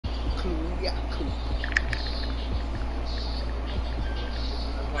Yaku.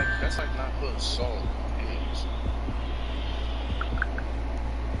 That's like not putting salt on eggs.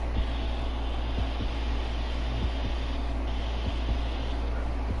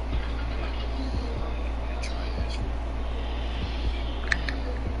 Trash.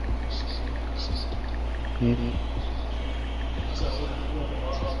 Mm-hmm.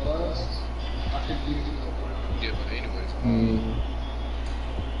 Yeah, but anyways,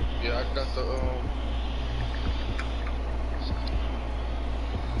 yeah, I got the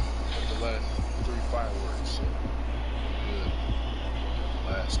last 3 fireworks, so I'm good. Got the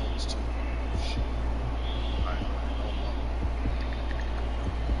last ones too. Shit, I ain't buying no more.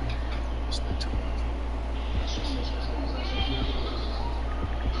 I spent too much.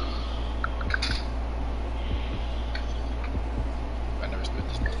 I never spent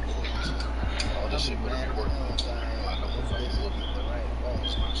this much before. All this shit better be worth it. I know for a fact it will be, but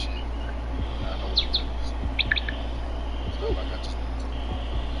it's my shit. And I know what it is. So if I got to spend it,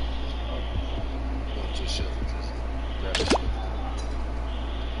 go to the shelf and just grab the shit.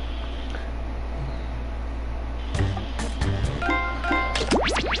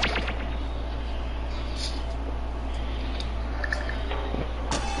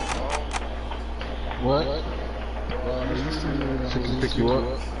 What? She can pick you up?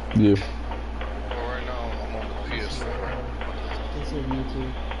 Yeah. Well, right now I'm on the PS4.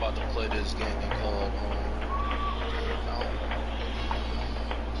 About to play this game called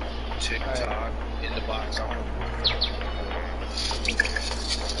TikTok in the box. I don't know.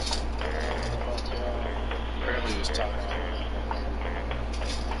 Apparently it's top.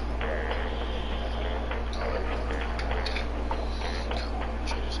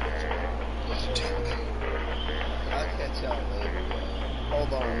 I'll catch y'all later.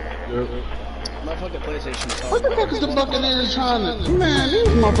 Hold on. Motherfucking PlayStation. What the fuck is the Buccaneers trying to... Man, these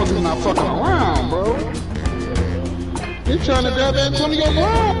motherfuckers not fucking around, bro. They trying to grab Antonio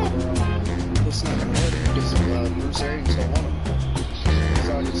Brown. It's not gonna work because Bruce Arians don't want him. He's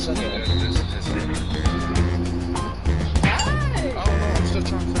already said that. I don't know. I'm still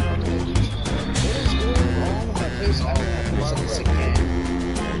trying to figure out the location. What is going wrong with my face? I don't have Bruce on the sick game.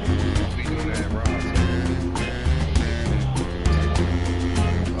 I'll be doing that at Rob's.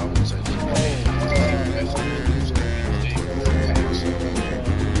 I would say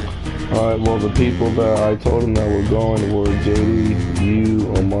Alright, well, the people that I told him that were going were JD, you,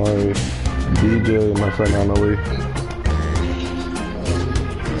 Omari, DJ, and my friend Annalie.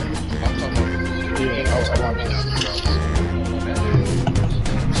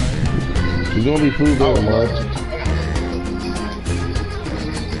 There's gonna be food there, Omari.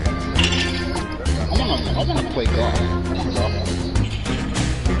 I wanna play golf.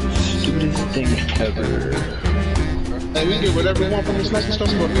 Stupidest thing ever. Hey, we can get whatever we want from this Nike store.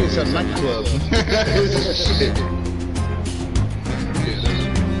 We're gonna be at a nightclub. Shit.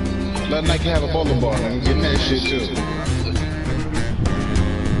 Let Nike have a bowling ball and get in that shit too.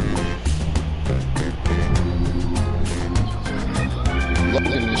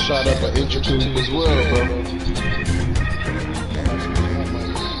 Logan is shot up an inch or two as well, bro.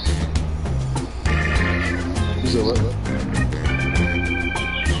 You said what?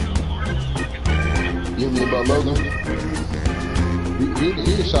 You hear me about Logan?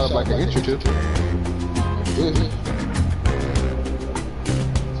 He shot up like an inch or two. Yeah.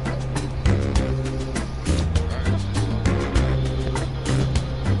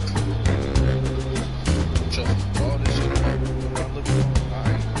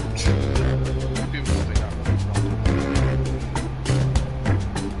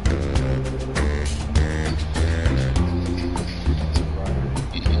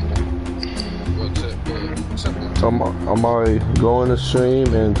 Am I going to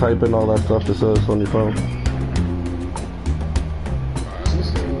stream and type in all that stuff that says on your phone?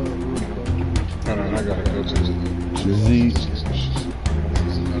 I gotta go to Z.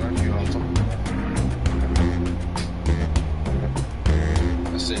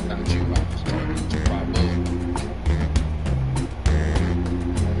 I said not you, I was talking to Bobo.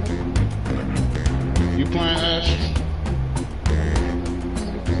 You playing Ash?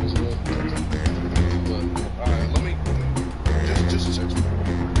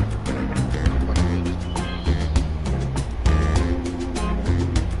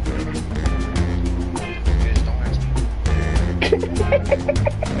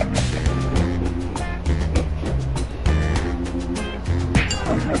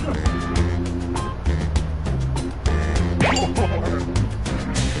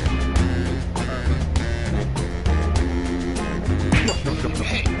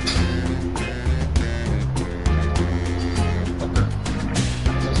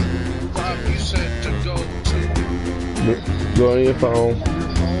 Go on your phone.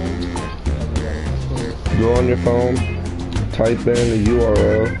 Go on your phone. Type in the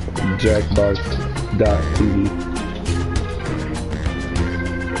URL jackbox.tv.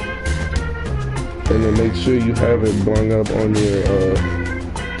 And then make sure you have it brung up on your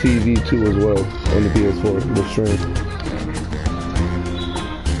TV too as well, on the PS4, the stream.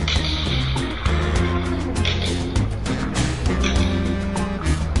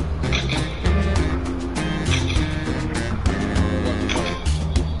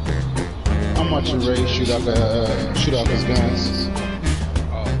 I'm watching Ray shoot off his guns.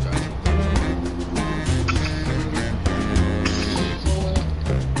 Oh,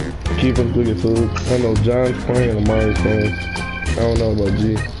 okay. Keep us looking food. I know John's playing, Amari's playing. I don't know about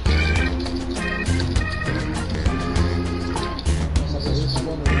G.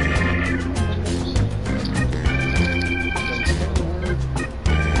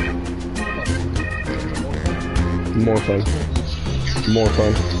 More fun. More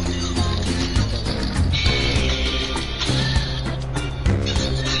fun.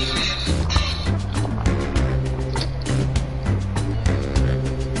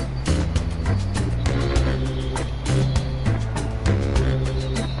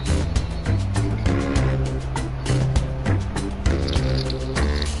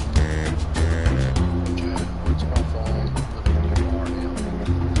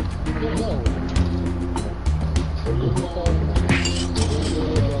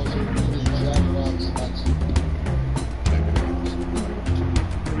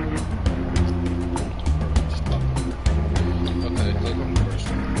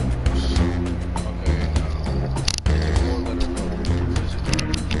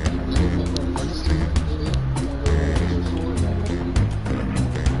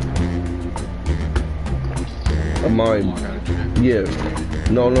 Amari, yeah.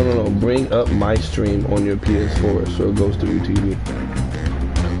 No. Bring up my stream on your PS4 so it goes through your TV.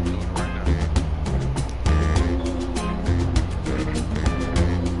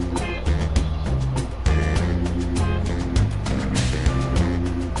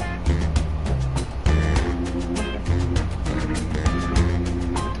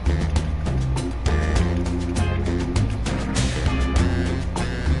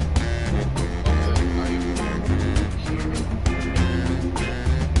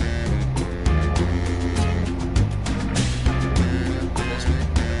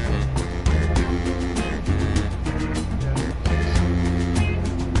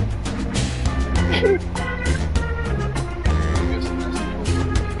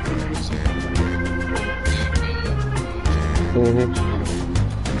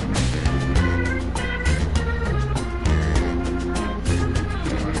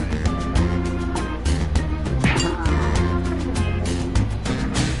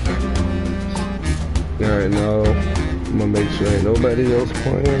 Alright, now I'm gonna make sure ain't nobody else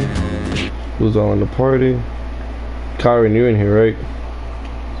playing. Who's all in the party? Kyron, you in here, right?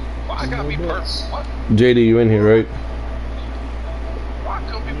 Well, I gotta be perfect. What? JD, you in here, right? Why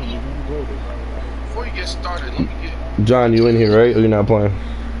couldn't we move? Before you get started, let me get. John, you in here, right? Or you not playing?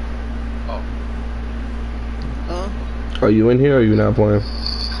 Oh. Huh? Are you in here or you not playing? No,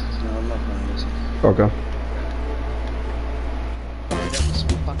 I'm not playing this. Okay.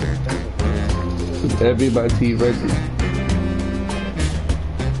 Everybody ready?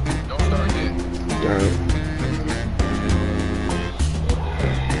 Don't start yet. Alright.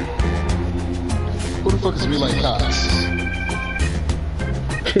 Who the fuck is me like Cox?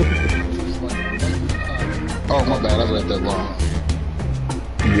 Oh my bad, I read that wrong.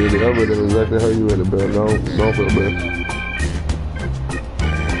 JD, I read it exactly how you read it, bro. Don't feel bad.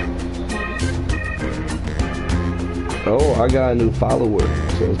 Oh, I got a new follower,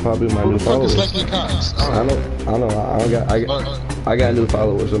 so it's probably my new follower. Leslie Cox? I know. I got a new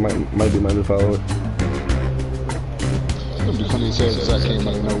follower, so it might be my new follower. It'd be funny as hell because I came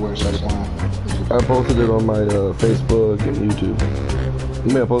out of nowhere, shut it down. I posted it on my Facebook and YouTube. I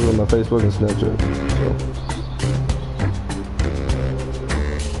mean, I posted it on my Facebook and Snapchat. So.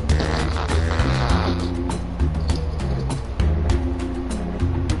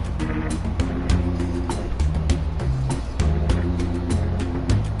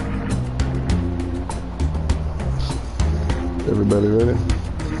 Everybody ready?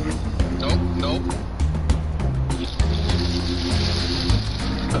 Nope.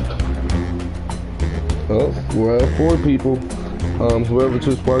 Oh, we're at 4 people. Whoever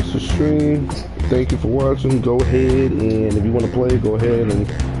just watched the stream, thank you for watching. Go ahead and if you want to play, go ahead and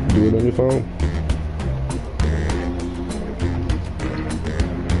do it on your phone.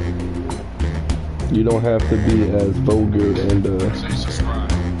 You don't have to be as vulgar and Say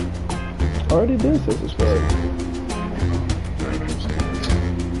subscribe. I already did say subscribe.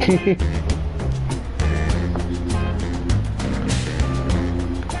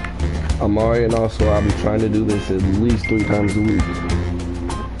 Amari, and also I'll be trying to do this at least 3 times a week.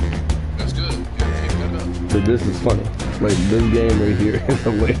 That's good. Yeah, keep that up. But this is funny. Like, this game right here is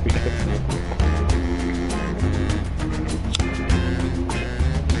hilarious.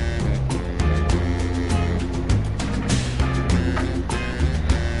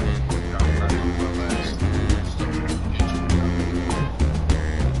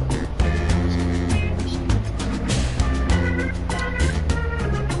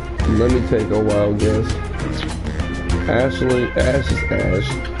 Let me take a wild guess. Ash is Ash.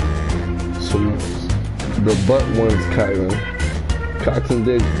 So the butt one's Kyron. Cox and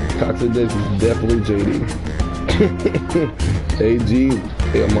Diggs is definitely JD. AG,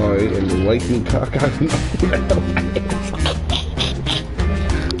 Amari, and the Lightning Cock.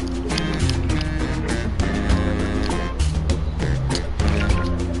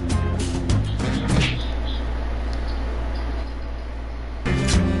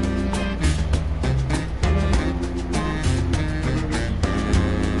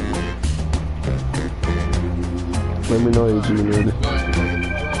 Let me know if you need it.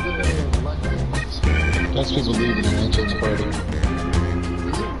 That's people leaving and entering the party.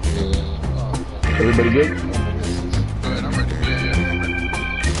 Yeah. Everybody good? Go ahead, I'm ready.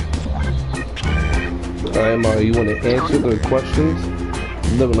 Yeah. Alright, Amari, you want to answer the questions?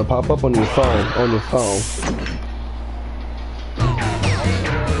 They're going to pop up on your phone.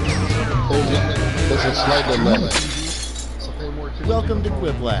 There's a slight delay. Welcome to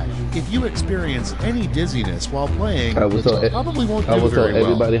Quiplash. If you experience any dizziness while playing, I will tell, probably won't I do will tell very well.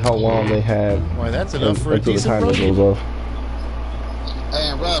 everybody how long they have Why, that's enough for a until the decent timer program. goes off. Hey,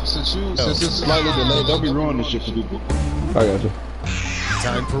 and Rob, since it's slightly delayed, don't be ruining this shit for people. I got you.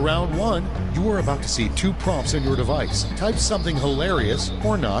 Time for round 1. You are about to see 2 prompts in your device. Type something hilarious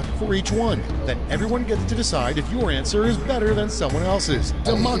or not for each one. Then everyone gets to decide if your answer is better than someone else's.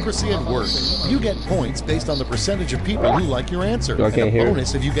 Democracy at work. You get points based on the percentage of people who like your answer. I can't and a hear.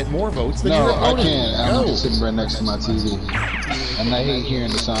 bonus if you get more votes than No, your I opponent. can't. I'm Go. just sitting right next to my TV. And I hate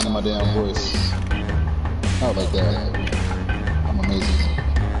hearing the sound of my damn voice. Not like that. I'm amazing.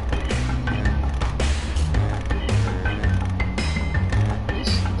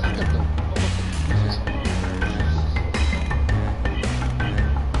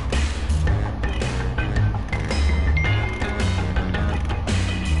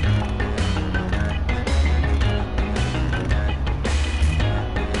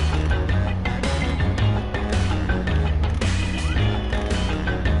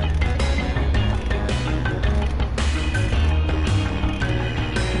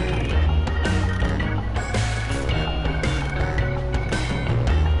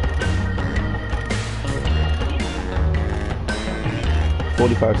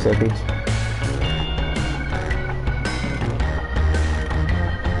 $45 seconds.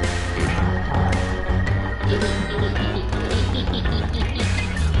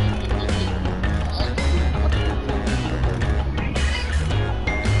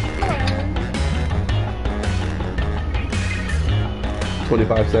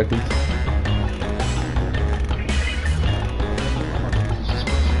 $25 seconds.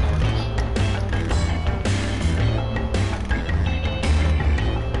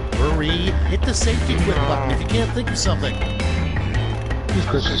 Hurry, hit the safety quit button if you can't think of something. These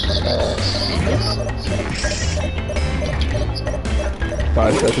Christians are ass.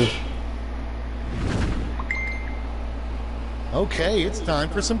 5 seconds. Okay, it's time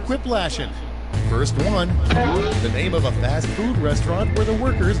for some quiplashing. First one, the name of a fast food restaurant where the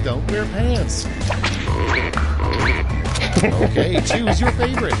workers don't wear pants. Okay, choose your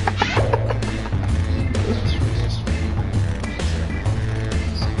favorite.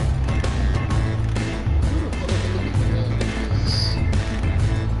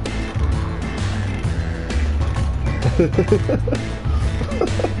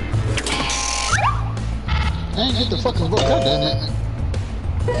 I ain't get the fucking book, goddammit.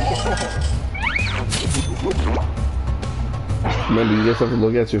 Remember, you just have to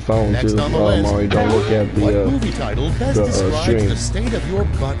look at your phone Next too. on the list, Maury, don't look at what the movie title best the, describes stream. the state of your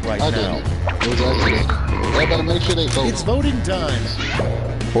butt right I now? did. It was accident. Everybody make sure they vote. It's voting time.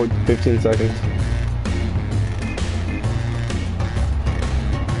 15 seconds.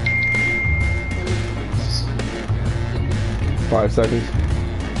 Five seconds.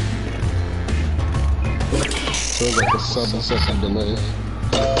 Feels like a 7-second delay.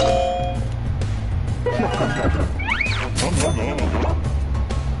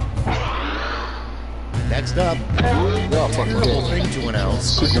 Next up, Y'all fucking terrible dead. thing to announce.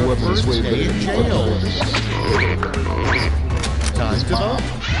 Super Your weapons first way day better in than jail. fucking Time to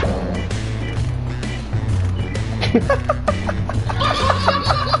vote.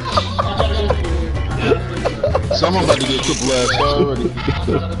 Someone about to get whiplash already.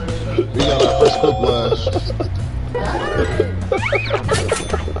 We got our first whiplash.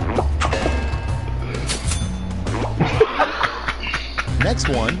 Next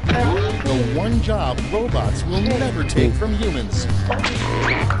one, the one job robots will never take from humans.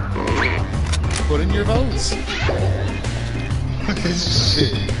 Put in your votes.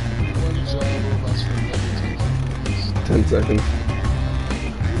 Shit. 10 seconds.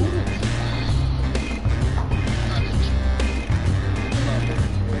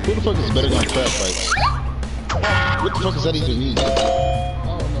 Who the fuck is better than crab fights? What the fuck does that even mean?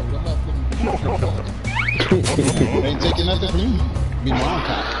 Ain't taking nothing from you. Be my own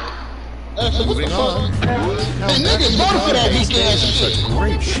cop. Actually, what the Moving fuck? on. Hey, niggas voted for that weak ass In shit. such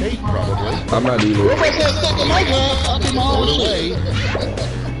great shape, probably. I'm not either. If I said second my job, I'll do my own Vote shit.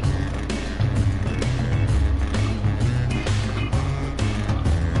 away.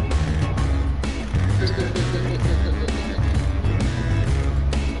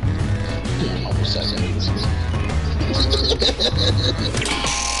 Damn, almost assassinated.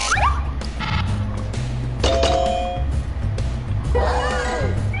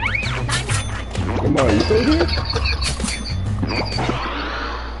 Come on, you still here?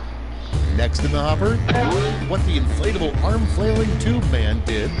 Next in the hopper, what the inflatable arm flailing tube man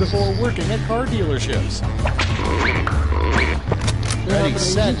did before working at car dealerships. Ready,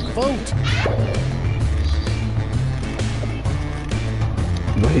 set, vote.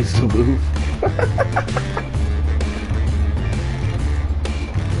 Ways to move.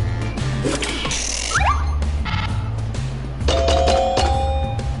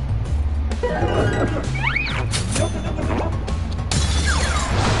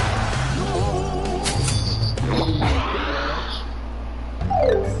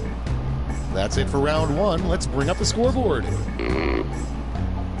 That's it for round one. Let's bring up the scoreboard.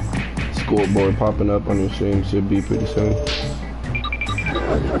 Scoreboard popping up on your stream should be pretty soon.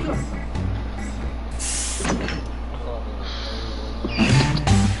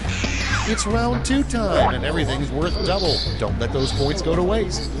 It's round two time, and everything's worth double. Don't let those points go to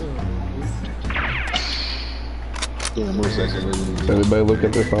waste. Damn, we're assassinated. Everybody look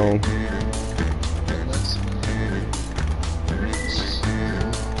at their phone.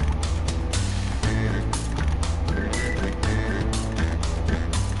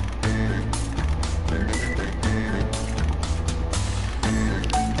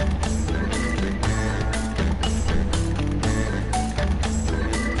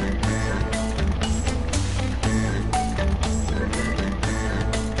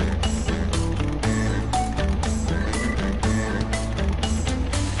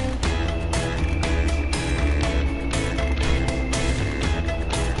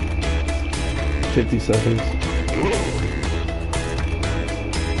 $50 seconds.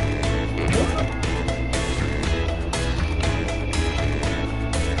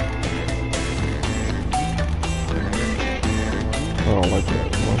 I don't like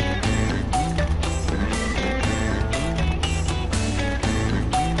that. Come on.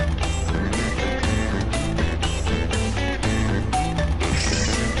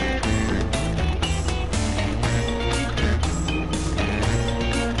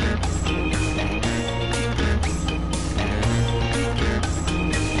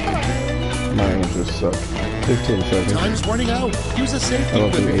 Mine just suck. 15 seconds. Time's running out. Use a I safety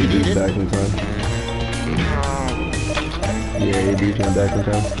don't whip think if you need AB's it. back in time. Yeah, AB's not back in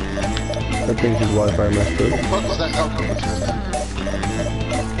time. I think his Wi-Fi messed up. What was that outcome?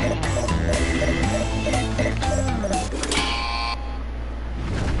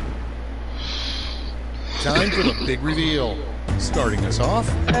 Time for the big reveal. Starting us off,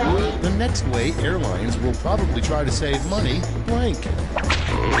 the next way airlines will probably try to save money, blank.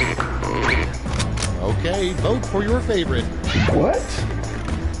 Okay, vote for your favorite. What?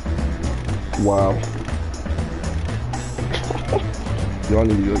 Wow. Y'all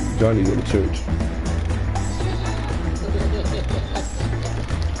need to go to church.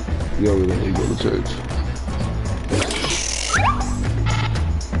 Y'all really need to go to church.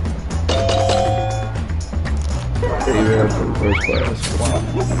 Amen from first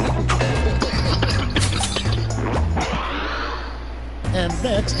class. And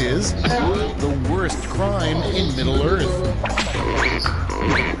next is the worst crime in Middle Earth.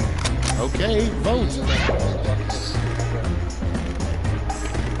 Okay, vote.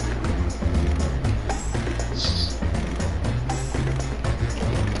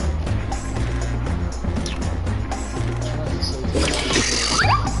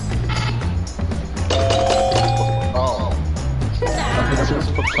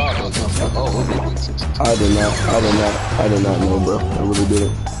 I did not know, bro. I really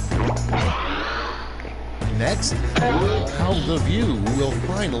didn't. Next, how the view will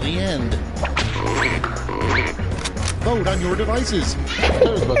finally end. Vote on your devices. I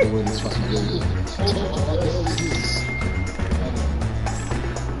was about to win this fucking game.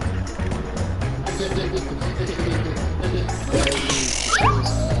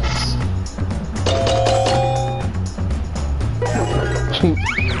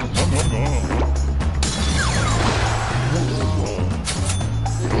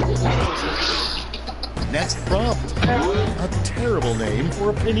 Next prompt. A terrible name for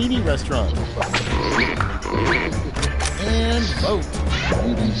a panini restaurant. And vote.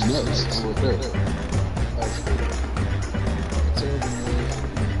 These nuts. I'm okay.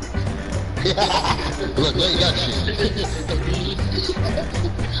 Look, they got shit.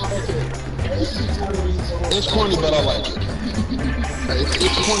 It's corny, but I like it.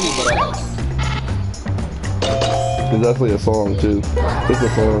 It's corny, but I like it. It's actually a song too. It's a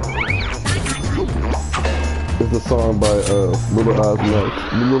song. It's a song by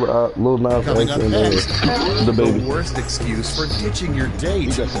Lil Nas Coming X up and next, the baby. the worst excuse for ditching your date. You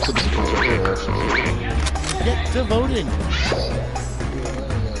got some typical controversial. Get to voting.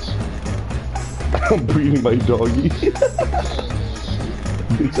 I'm breeding my doggy.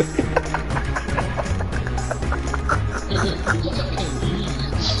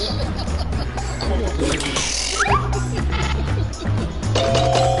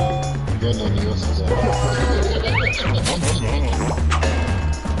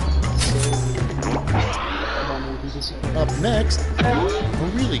 Up next,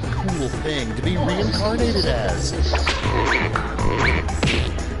 a really cool thing to be reincarnated as.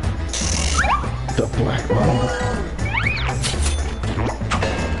 The Black Mamba.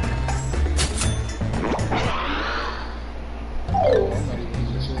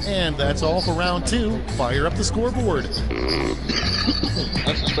 And that's all for round 2. Fire up the scoreboard.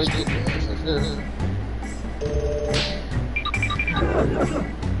 That's expected. Yeah.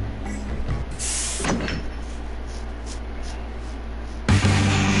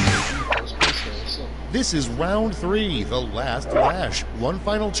 This is round 3, the last lash. One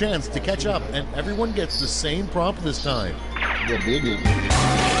final chance to catch up, and everyone gets the same prompt this time. The big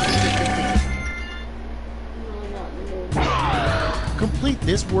Complete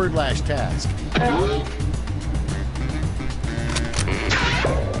this word lash task.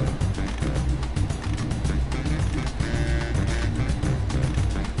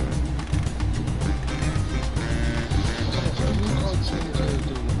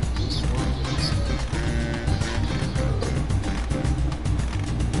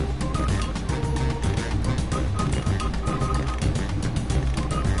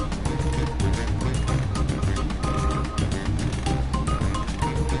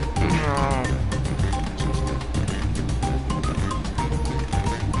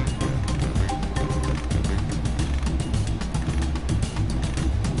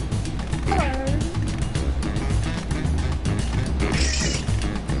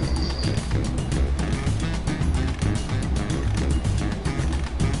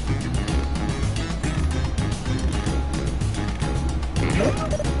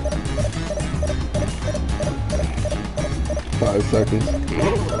 Seconds.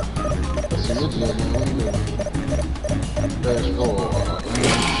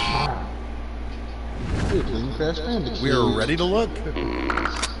 We're ready to look.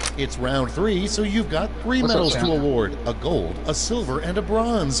 It's round 3, so you've got 3 What's up, medals to champ? award. A gold, a silver, and a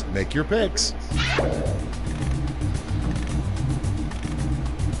bronze. Make your picks.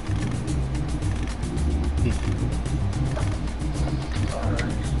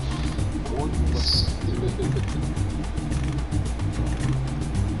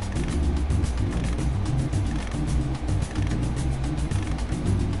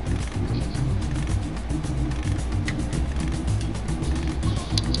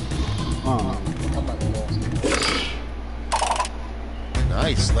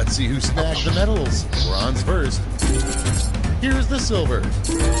 Nice. Let's see who snagged the medals. Bronze first. Here's the silver.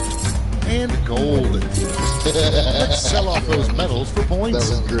 And gold. Let's sell off those medals for That points.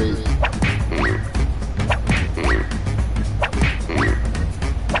 was great.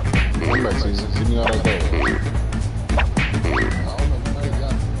 Come back, Caesar. Give me all that gold.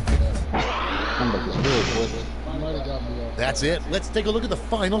 Come back, it's real, boy. That's it. Let's take a look at the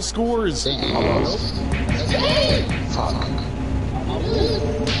final scores. Damn, I lost. Fuck.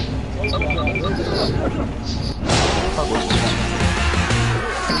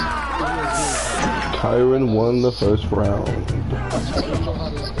 Kyron won the first round.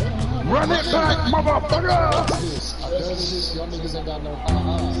 Run it back, motherfucker!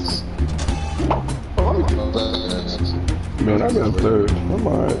 Man, I got third. I'm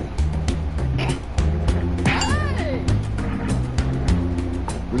alright.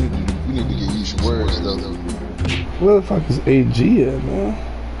 We need to get used to words though. Where the fuck is AG at, man?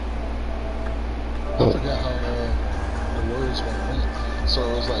 I forgot how the words went. So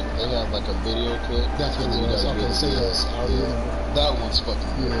it was like they have like a video clip. That's what it was. Okay, say this. I remember. That one's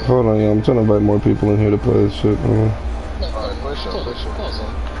fucking good. Yeah. Hold on, yeah, I'm trying to invite more people in here to play this shit. Alright, for sure.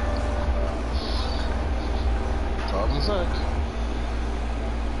 Talk in Zach.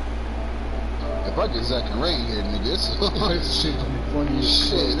 If I get Zach and Ray in here, nigga, it's Shit gonna be funny as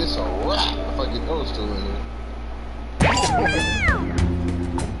shit, it's a wrap if I get those two in here.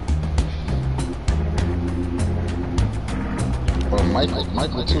 Or Michael too.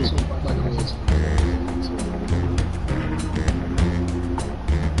 Michael is.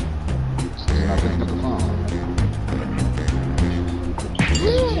 You're not picking up the phone.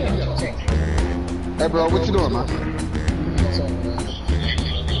 Hey bro, what you doing, man?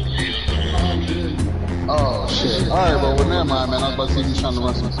 Oh shit. Alright bro, well never mind man. I was about to see you trying to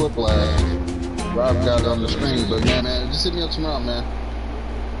run some foot blast. Rob got it on the screen, but yeah man, just hit me up tomorrow, man.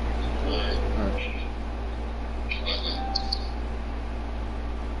 Alright.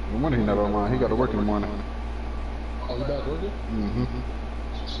 No wonder he not online. He got to work in the morning. Oh, you back working? Mm-hmm.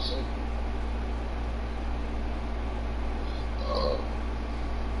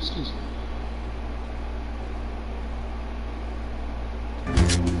 Excuse me.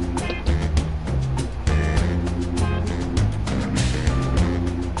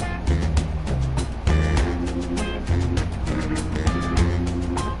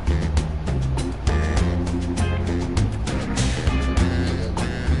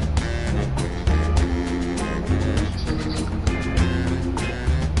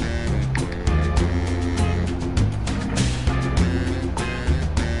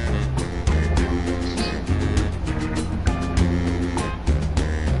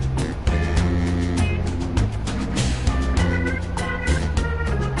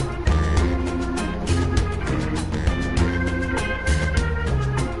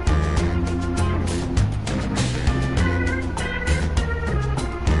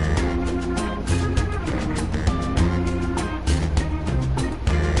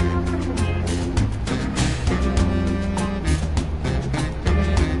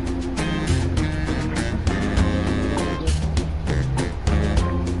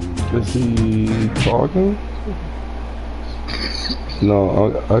 Is he talking?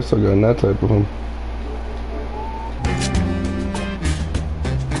 No, I still got that type of him.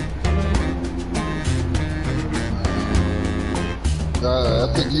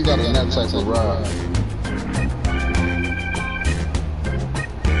 I think you got a net type of Rob.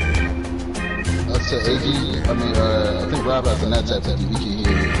 I said AG, I think Rob has a net type of you. He can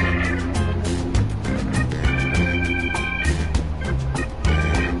hear you.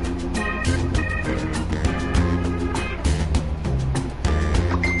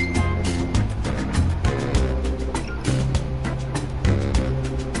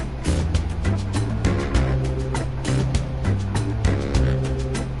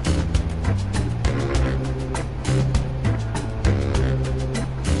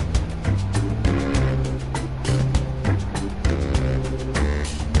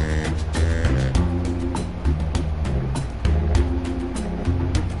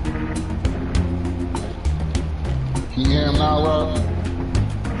 Can you hear him now, Rob?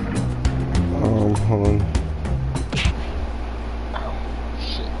 Hold on.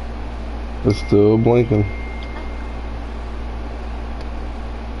 Shit. It's still blinking.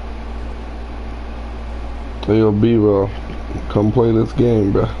 Hey, yo, B-Roll, come play this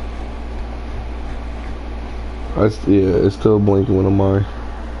game, bro. Yeah, it's still blinking when I'm on.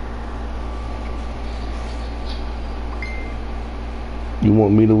 You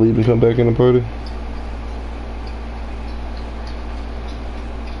want me to leave and come back in the party?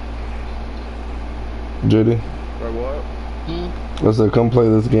 JD? I said, come play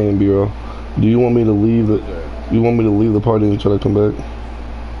this game, B-Roll. Do you want me to leave the? You want me to leave the party and try to come back?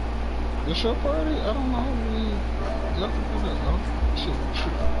 It's your party? I don't know. Y'all can do that, no? Shit.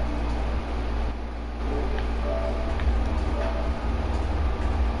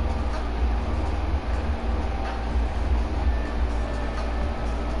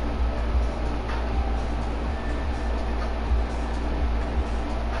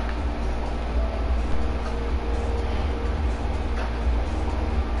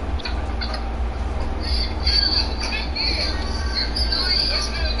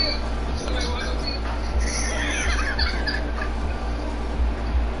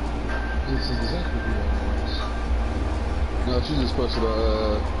 This is exactly what it was. No, she just posted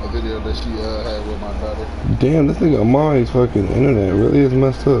a video that she had with my daughter. Damn, this nigga Amari's fucking internet really is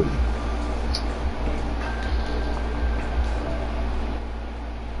messed up.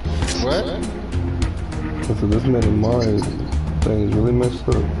 What? I said, this man Amari's thing is really messed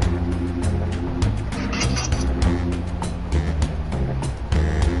up.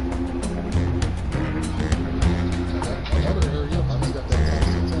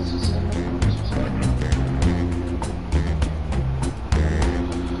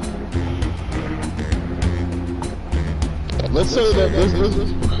 Let's say that this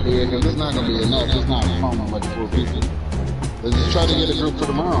yeah, because it's not gonna be enough. It's not common like 4 people. Let's just try to get a group for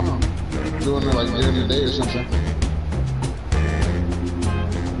tomorrow. Doing it like during the day or something.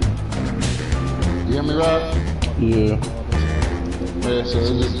 You hear me, Rob? Yeah. Yeah, so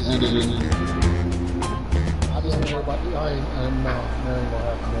it just ended in. I just don't worry about the. I ain't gonna happen,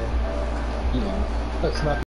 man. You know. That's not.